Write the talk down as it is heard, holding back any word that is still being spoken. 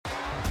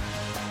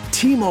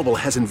T-Mobile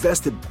has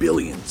invested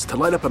billions to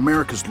light up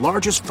America's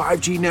largest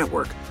 5G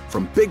network,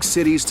 from big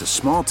cities to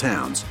small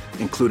towns,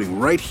 including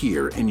right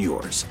here in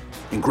yours.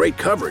 And great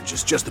coverage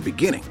is just the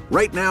beginning.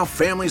 Right now,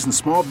 families and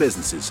small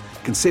businesses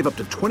can save up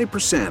to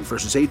 20%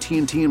 versus AT&T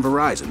and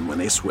Verizon when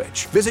they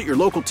switch. Visit your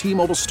local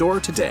T-Mobile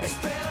store today.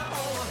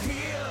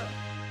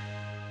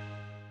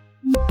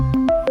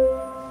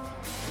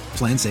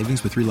 Plan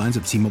savings with 3 lines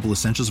of T-Mobile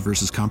Essentials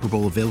versus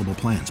comparable available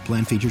plans.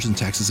 Plan features and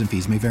taxes and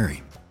fees may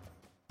vary.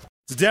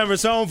 It's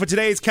Denver's home for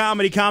today's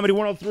Comedy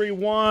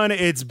 103.1.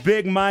 It's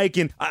Big Mike,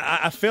 and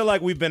I feel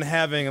like we've been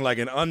having like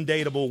an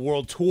undateable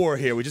world tour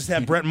here. We just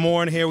had Brent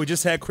Morin here. We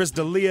just had Chris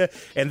D'Elia,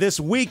 and this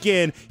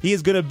weekend he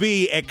is going to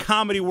be at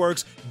Comedy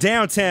Works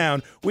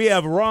downtown. We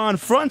have Ron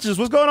Funches.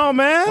 What's going on,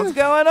 man? What's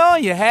going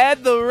on? You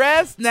had the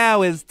rest.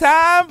 Now it's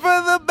time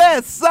for the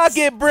best. Suck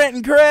it, Brent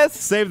and Chris.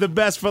 Save the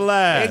best for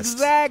last.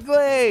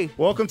 Exactly.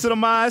 Welcome to the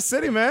My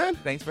City, man.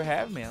 Thanks for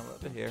having me. I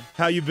love it here.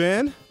 How you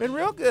been? Been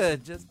real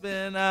good. Just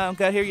been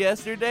got here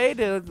yesterday,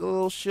 did a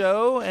little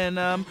show,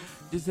 and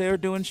just there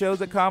doing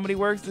shows at Comedy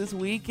Works this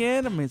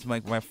weekend. I mean, it's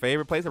like my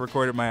favorite place. I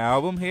recorded my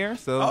album here.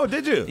 So. Oh,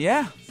 did you?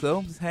 Yeah.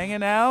 So just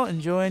hanging out,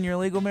 enjoying your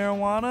legal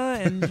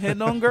marijuana, and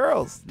hitting on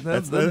girls.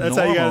 That's how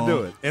you got to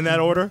do it. In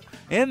that order?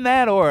 In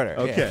that order.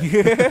 Okay.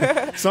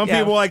 Yeah. Some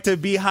people like to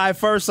be high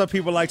first. Some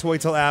people like to wait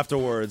till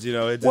afterwards. You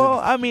know. Well,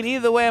 I mean,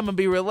 either way, I'm gonna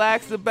be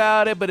relaxed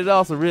about it, but it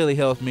also really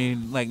helps me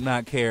like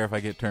not care if I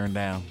get turned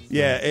down. So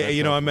yeah,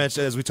 you know, I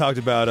mentioned as we talked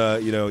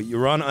about, you know,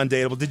 you're on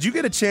Undateable. Did you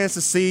get a chance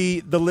to see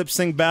the lip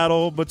sync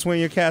battle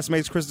between your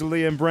castmates Chris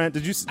D'Elia and Brent?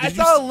 I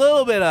saw a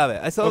little bit of it.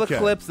 I saw Okay.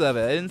 the clips of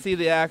it. I didn't see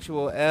the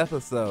actual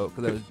episode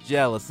because I was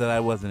jealous that I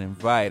wasn't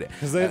invited.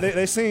 Because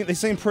they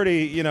seem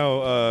pretty, you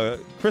know,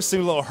 Chris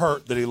seemed a little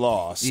hurt that he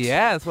lost.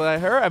 Yeah, that's what I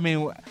heard. I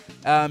mean,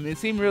 it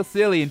seemed real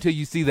silly until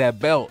you see that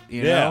belt,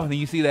 you know? And then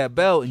you see that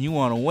belt and you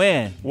want to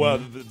win. Well,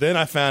 then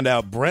I found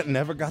out Brent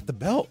never got the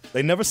belt.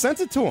 They never sent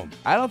it to him.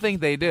 I don't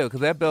think they do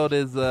because that belt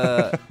is,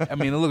 I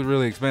mean, it looks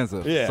really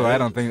expensive. Yeah. So I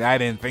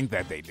didn't think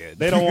that they did.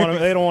 They don't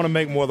want to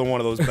make more than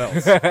one of those belts.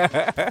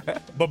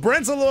 But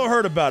Brent's a little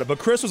hurt about it. But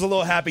Chris was a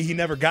little happy he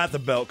never got the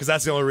belt because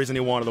that's the only reason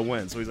he wanted to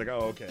win. So he's like,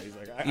 oh, okay. He's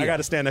like, I got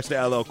to stand next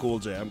to LL Cool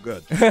J. I'm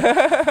good.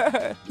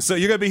 So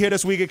you're going to be here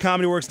this week at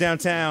Comedy Works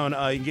downtown.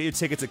 You can get your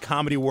tickets at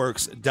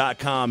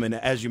comedyworks.com. And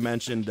as you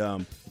mentioned,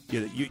 so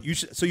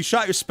you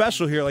shot your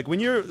special here. Like when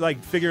you're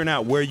like figuring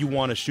out where you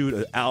want to shoot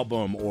an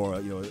album or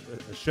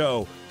a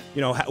show,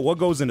 you know, what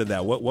goes into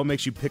that? What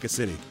makes you pick a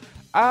city?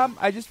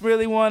 I just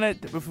really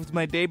wanted, it was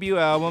my debut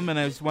album, and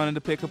I just wanted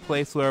to pick a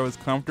place where I was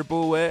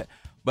comfortable with,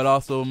 but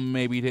also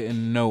maybe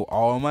didn't know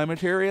all my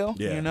material,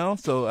 you know?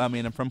 So, I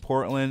mean, I'm from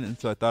Portland, and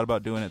so I thought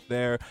about doing it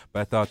there,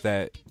 but I thought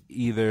that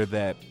either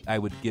that I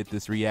would get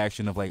this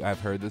reaction of, like, I've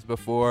heard this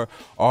before,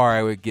 or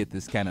I would get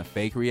this kind of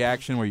fake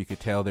reaction where you could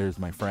tell there's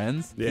my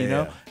friends, you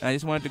know? And I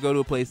just wanted to go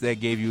to a place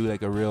that gave you,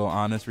 like, a real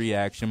honest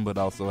reaction, but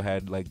also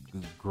had, like, a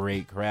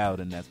great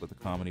crowd, and that's what the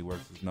Comedy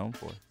Works is known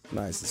for.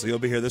 Nice. So you'll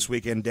be here this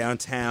weekend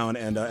downtown,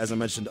 and as I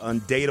mentioned,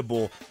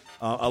 Undateable.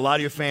 A lot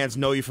of your fans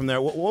know you from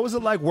there. What was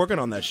it like working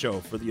on that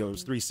show for it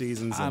was 3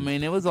 seasons? I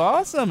mean, it was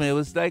awesome. It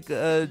was like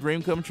a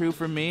dream come true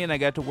for me, and I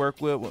got to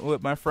work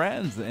with my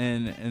friends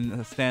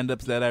and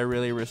stand-ups that I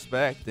really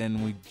respect,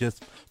 and we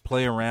just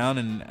play around,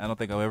 and I don't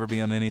think I'll ever be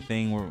on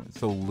anything where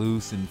so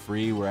loose and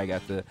free where I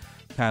got to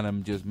kind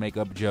of just make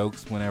up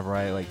jokes whenever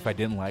if I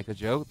didn't like a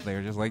joke, they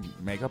were just like,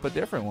 make up a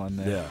different one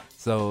then. Yeah.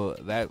 So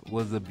that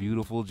was a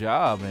beautiful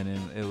job, and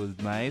it was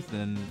nice,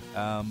 and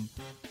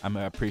I'm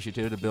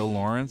appreciative to Bill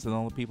Lawrence and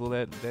all the people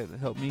that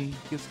helped me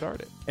get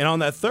started. And on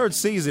that 3rd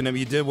season, I mean,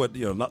 you did what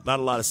not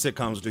a lot of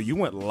sitcoms do. You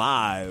went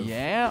live.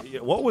 Yeah.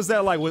 What was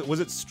that like?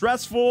 Was it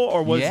stressful,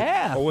 or was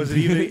it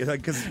even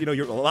because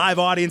your live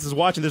audience is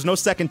watching? There's no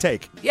second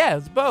take. Yeah,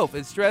 it's both.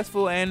 It's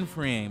stressful and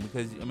freeing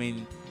because I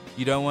mean,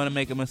 you don't want to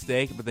make a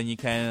mistake, but then you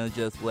kind of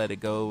just let it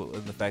go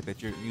with the fact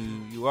that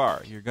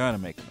you're gonna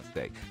make a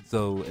mistake.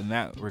 So in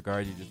that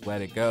regard, you just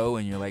let it go,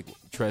 and you're like,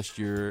 trust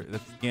your.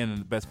 That's again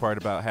the best part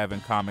about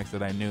having comics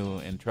that I knew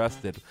and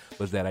trusted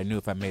was that I knew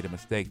if I made a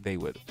mistake, they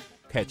would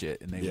catch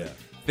it and they would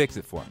fix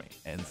it for me.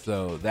 And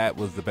so that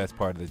was the best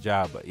part of the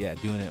job. But yeah,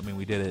 doing it. I mean,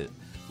 we did it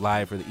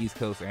live for the East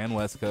Coast and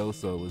West Coast,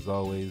 so it was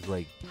always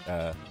like,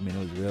 it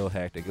was real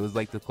hectic. It was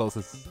like the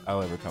closest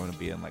I'll ever come to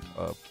being like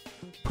a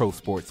pro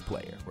sports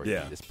player. Where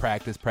you just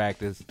practice,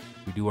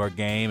 we do our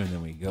game, and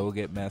then we go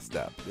get messed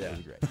up. Yeah.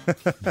 It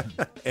was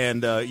great.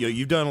 And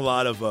you've done a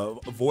lot of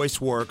voice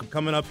work.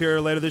 Coming up here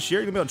later this year,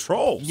 you're going to be on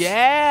Trolls.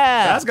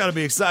 Yeah. That's got to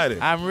be exciting.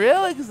 I'm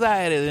real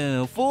excited. In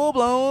a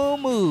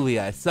full-blown movie.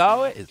 I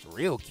saw it. It's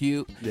real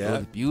cute. Yeah. It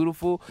was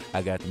beautiful.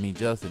 I got to meet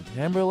Justin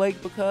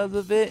Timberlake because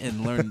of it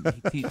and learn.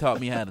 He taught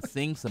me how to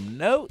sing some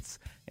notes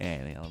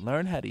and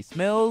learn how he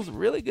smells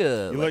really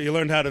good. You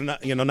learned how to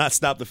not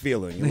stop the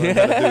feeling. You learned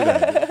how to do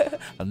that.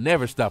 I'll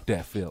never stop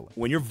that feeling.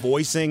 When you're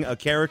voicing a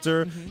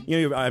character,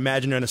 I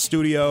imagine you're in a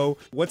studio.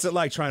 What's it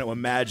like trying to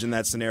imagine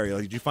that scenario?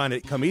 Did you find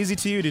it come easy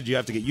to you? Did you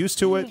have to get used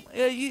to it?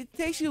 It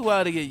takes you a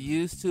while to get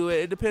used to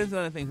it. It depends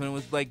on the things. When it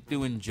was like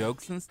doing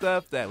jokes and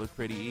stuff, that was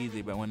pretty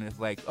easy. But when it's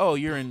like, oh,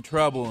 you're in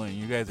trouble and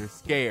you guys are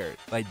scared,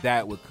 like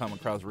that would come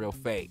across real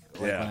fake.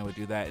 Like when I would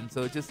do that. And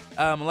so it just,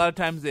 a lot of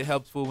times it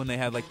helps when they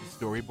have like the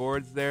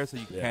storyboards there, so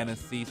you can kind of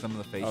see some of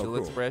the facial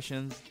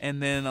expressions.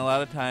 And then a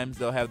lot of times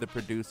they'll have the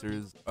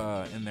producers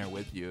in there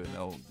with you,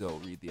 and they'll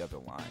read the other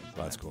lines.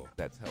 That's cool.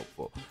 That's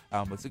helpful.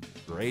 It's a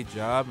great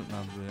job.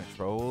 I'm doing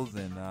Trolls,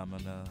 and I'm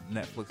on a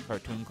Netflix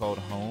cartoon called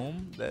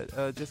Home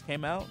that just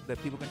came out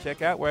that people can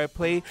check out, where I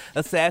play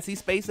a sassy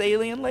space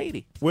alien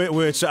lady.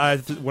 Which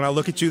when I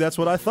look at you, that's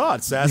what I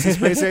thought. Sassy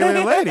space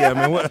alien lady.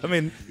 I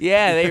mean.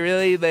 Yeah, they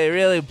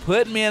really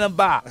put me in a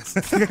box.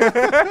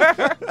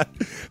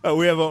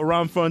 We have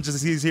Ron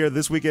Funches. He's here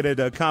this weekend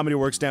at Comedy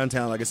Works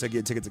downtown. Like I said,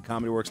 get tickets at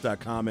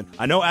ComedyWorks.com. And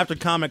I know after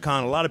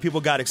Comic-Con, a lot of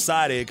people got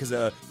excited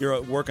because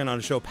you're working on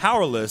a show,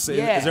 Powerless.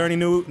 Yeah. Is there any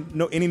new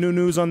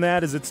news on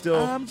that? Is it still?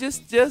 I'm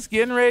just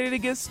getting ready to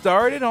get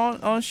started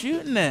on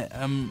shooting it.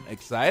 I'm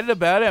excited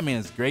about it. I mean,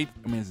 it's great.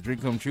 I mean, it's a dream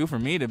come true for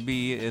me to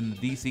be in the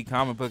DC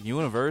comic book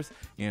universe,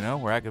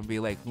 where I can be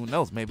like, who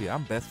knows, maybe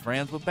I'm best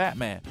friends with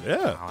Batman.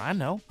 Yeah. Oh, I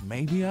know.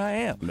 Maybe I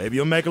am. Maybe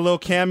you'll make a little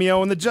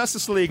cameo in the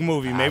Justice League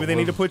movie. Maybe they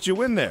need to put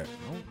you in there.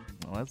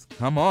 Let's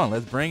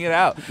bring it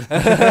out.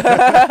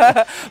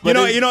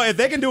 If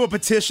they can do a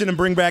petition and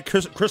bring back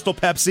Crystal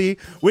Pepsi,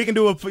 we can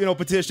do a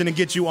petition and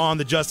get you on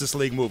the Justice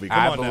League movie. Come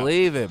on now. I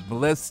believe it. But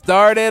let's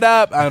start it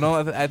up.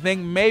 I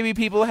think maybe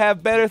people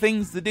have better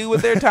things to do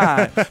with their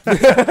time.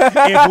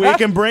 If we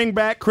can bring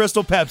back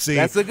Crystal Pepsi,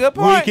 that's a good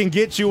point. We can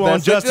get you on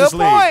Justice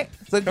League.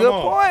 It's a good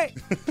point.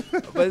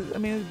 But I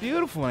mean, it's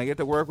beautiful. And I get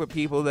to work with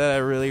people that I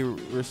really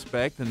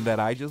respect and that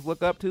I just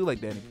look up to,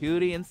 like Danny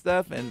Pudi and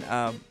stuff. And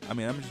I'm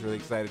just really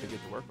excited to get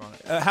to work on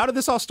it. How did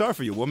this all start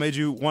for you? What made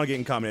you want to get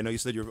in comedy? I know you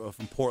said you're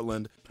from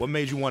Portland. What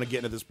made you want to get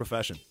into this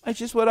profession? It's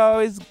just what I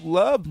always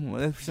loved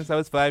since I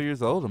was 5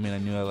 years old. I mean, I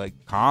knew I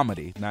liked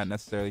comedy, not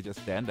necessarily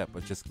just stand-up,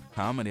 but just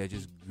comedy. I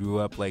just grew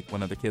up like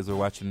when other kids were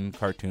watching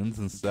cartoons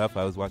and stuff.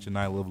 I was watching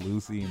I Love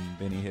Lucy and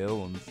Benny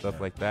Hill and stuff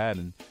like that.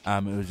 And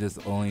it was just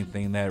the only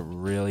thing that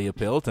really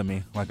appealed to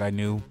me. Like, I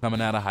knew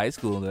coming out of high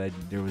school that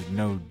there was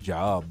no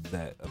job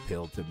that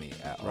appealed to me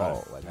at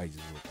all. Like, I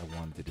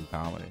wanted to do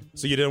comedy.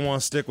 So you didn't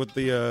want to stick with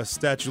the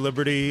Statue of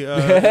Liberty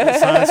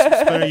science?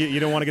 You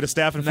didn't want to get a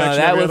staph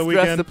infection every other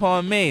weekend? No, that was thrust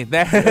upon me.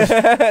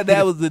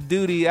 That was the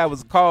duty I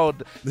was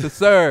called to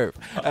serve.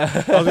 I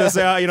was going to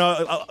say, a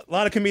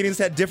lot of comedians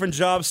had different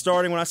jobs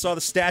starting. When I saw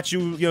the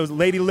statue,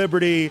 Lady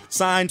Liberty,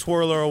 sign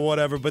twirler or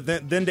whatever, but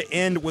then to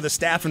end with a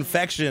staph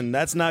infection,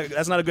 that's not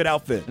a good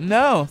outfit.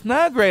 No, it's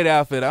not a great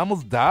outfit. I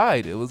almost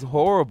died. It was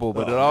horrible,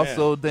 but it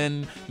also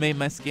then made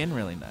my skin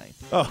really nice.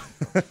 Oh,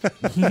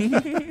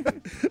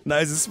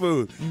 nice and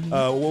smooth.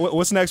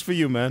 What's next for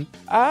you, man?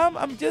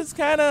 I'm just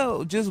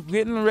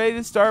getting ready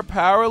to start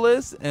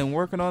Powerless and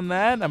working on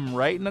that. I'm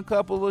writing a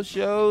couple of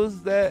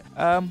shows that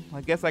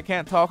I guess I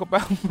can't talk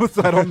about,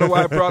 so I don't know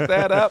why I brought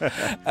that up.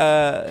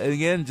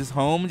 Again, just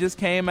Home just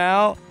came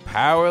out.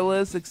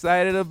 Powerless,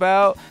 excited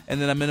about,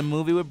 and then I'm in a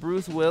movie with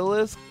Bruce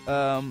Willis,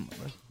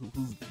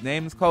 whose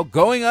name is called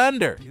Going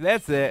Under.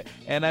 That's it.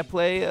 And I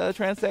play a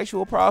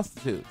transsexual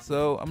prostitute.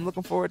 So I'm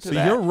looking forward to that.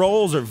 So your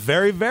roles are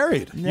very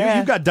varied. Yeah.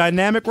 You've got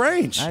dynamic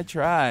range. I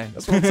try.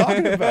 That's what I'm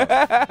talking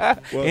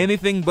about. Well,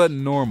 anything but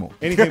normal.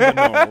 Anything but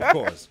normal, of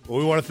course. Well,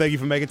 we want to thank you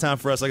for making time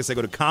for us. Like I said,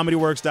 go to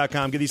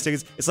ComedyWorks.com. Get these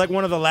tickets. It's like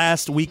one of the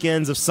last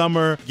weekends of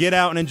summer. Get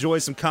out and enjoy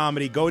some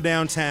comedy. Go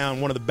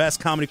downtown. One of the best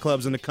comedy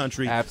clubs in the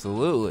country.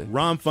 Absolutely.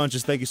 Ron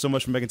Funches, thank you so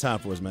much for making time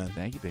for us, man.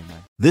 Thank you, big man.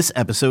 This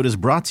episode is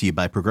brought to you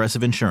by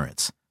Progressive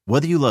Insurance.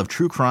 Whether you love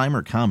true crime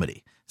or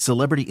comedy,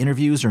 celebrity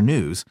interviews or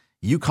news,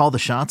 you call the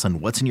shots on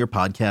what's in your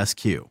podcast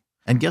queue.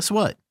 And guess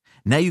what?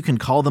 Now you can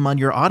call them on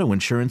your auto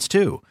insurance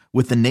too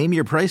with the Name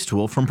Your Price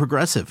tool from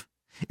Progressive.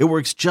 It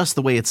works just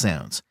the way it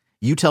sounds.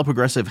 You tell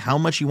Progressive how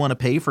much you want to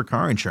pay for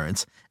car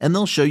insurance, and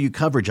they'll show you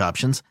coverage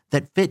options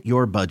that fit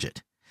your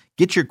budget.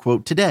 Get your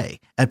quote today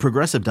at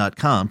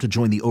Progressive.com to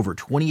join the over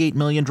 28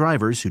 million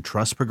drivers who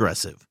trust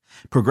Progressive.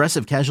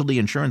 Progressive Casualty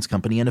Insurance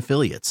Company and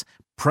Affiliates.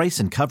 Price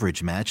and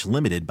coverage match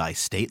limited by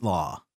state law.